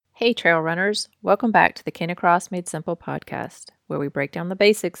Hey trail runners, welcome back to the Canicross Made Simple podcast, where we break down the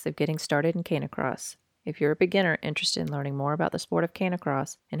basics of getting started in Canicross. If you're a beginner interested in learning more about the sport of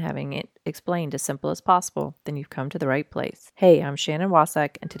Canicross and having it explained as simple as possible, then you've come to the right place. Hey, I'm Shannon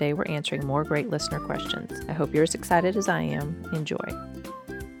Wasak, and today we're answering more great listener questions. I hope you're as excited as I am. Enjoy.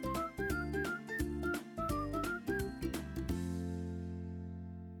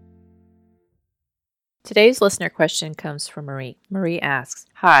 Today's listener question comes from Marie. Marie asks,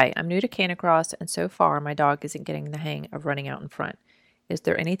 "Hi, I'm new to Canicross and so far my dog isn't getting the hang of running out in front. Is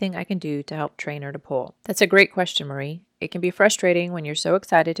there anything I can do to help train her to pull?" That's a great question, Marie. It can be frustrating when you're so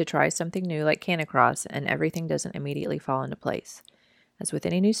excited to try something new like Canicross and everything doesn't immediately fall into place. As with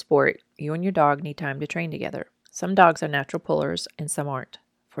any new sport, you and your dog need time to train together. Some dogs are natural pullers and some aren't.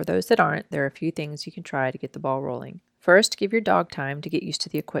 For those that aren't, there are a few things you can try to get the ball rolling. First, give your dog time to get used to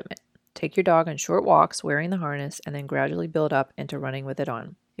the equipment. Take your dog on short walks wearing the harness and then gradually build up into running with it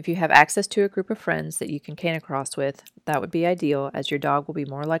on. If you have access to a group of friends that you can Canicross with, that would be ideal as your dog will be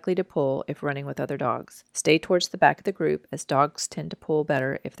more likely to pull if running with other dogs. Stay towards the back of the group as dogs tend to pull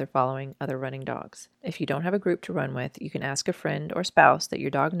better if they're following other running dogs. If you don't have a group to run with, you can ask a friend or spouse that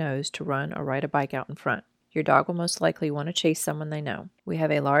your dog knows to run or ride a bike out in front. Your dog will most likely want to chase someone they know. We have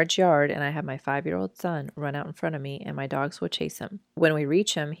a large yard and I have my 5-year-old son run out in front of me and my dogs will chase him. When we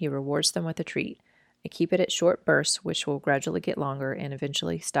reach him, he rewards them with a treat. I keep it at short bursts, which will gradually get longer and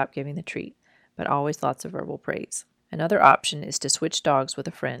eventually stop giving the treat, but always lots of verbal praise. Another option is to switch dogs with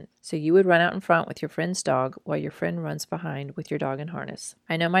a friend. So you would run out in front with your friend's dog while your friend runs behind with your dog in harness.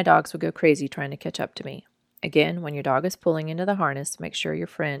 I know my dogs would go crazy trying to catch up to me. Again, when your dog is pulling into the harness, make sure your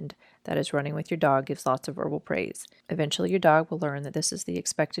friend that is running with your dog gives lots of verbal praise. Eventually, your dog will learn that this is the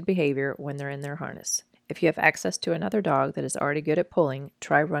expected behavior when they're in their harness. If you have access to another dog that is already good at pulling,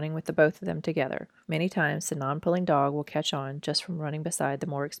 try running with the both of them together. Many times, the non-pulling dog will catch on just from running beside the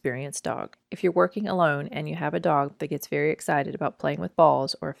more experienced dog. If you're working alone and you have a dog that gets very excited about playing with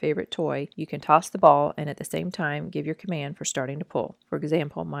balls or a favorite toy, you can toss the ball and at the same time give your command for starting to pull. For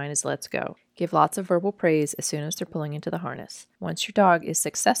example, mine is "let's go." Give lots of verbal praise as soon as they're pulling into the harness. Once your dog is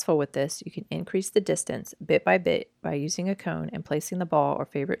successful with this, you can increase the distance bit by bit by using a cone and placing the ball or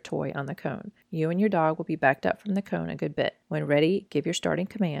favorite toy on the cone. You and your dog will be backed up from the cone a good bit. When ready, give your starting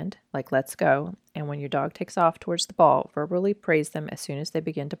command, like "let's go," and when your dog takes off towards the ball, verbally praise them as soon as they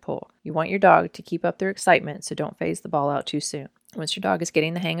begin to pull. You want your dog to keep up their excitement, so don't phase the ball out too soon. Once your dog is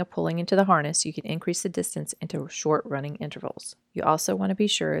getting the hang of pulling into the harness, you can increase the distance into short running intervals. You also want to be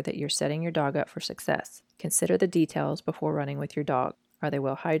sure that you're setting your dog up for success. Consider the details before running with your dog. Are they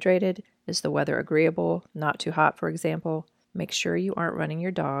well hydrated? Is the weather agreeable? Not too hot, for example? Make sure you aren't running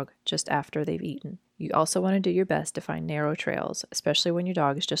your dog just after they've eaten. You also want to do your best to find narrow trails, especially when your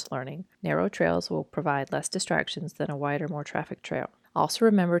dog is just learning. Narrow trails will provide less distractions than a wider, more trafficked trail. Also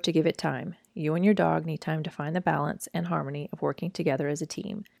remember to give it time. You and your dog need time to find the balance and harmony of working together as a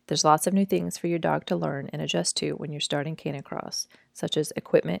team. There's lots of new things for your dog to learn and adjust to when you're starting Canicross, such as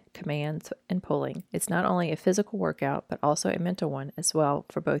equipment, commands, and pulling. It's not only a physical workout, but also a mental one as well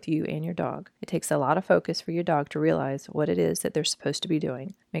for both you and your dog. It takes a lot of focus for your dog to realize what it is that they're supposed to be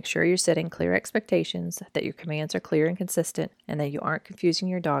doing. Make sure you're setting clear expectations, that your commands are clear and consistent, and that you aren't confusing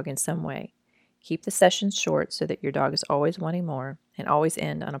your dog in some way. Keep the sessions short so that your dog is always wanting more and always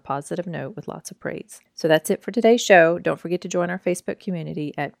end on a positive note with lots of praise. So that's it for today's show. Don't forget to join our Facebook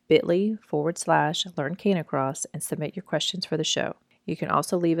community at bit.ly/Learn Canicross and submit your questions for the show. You can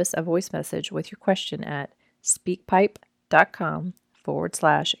also leave us a voice message with your question at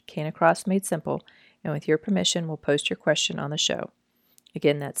speakpipe.com/Canicross Made Simple, and with your permission, we'll post your question on the show.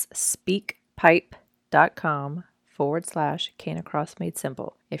 Again, that's speakpipe.com/Canicross Made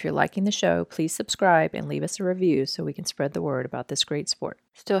Simple. If you're liking the show, please subscribe and leave us a review so we can spread the word about this great sport.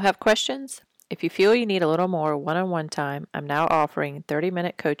 Still have questions? If you feel you need a little more one-on-one time, I'm now offering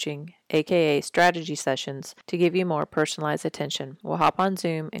 30-minute coaching, aka strategy sessions, to give you more personalized attention. We'll hop on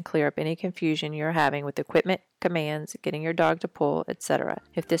Zoom and clear up any confusion you're having with equipment, commands, getting your dog to pull, etc.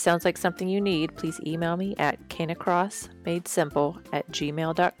 If this sounds like something you need, please email me at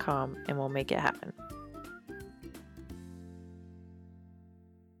canicrossmadesimple@gmail.com and we'll make it happen.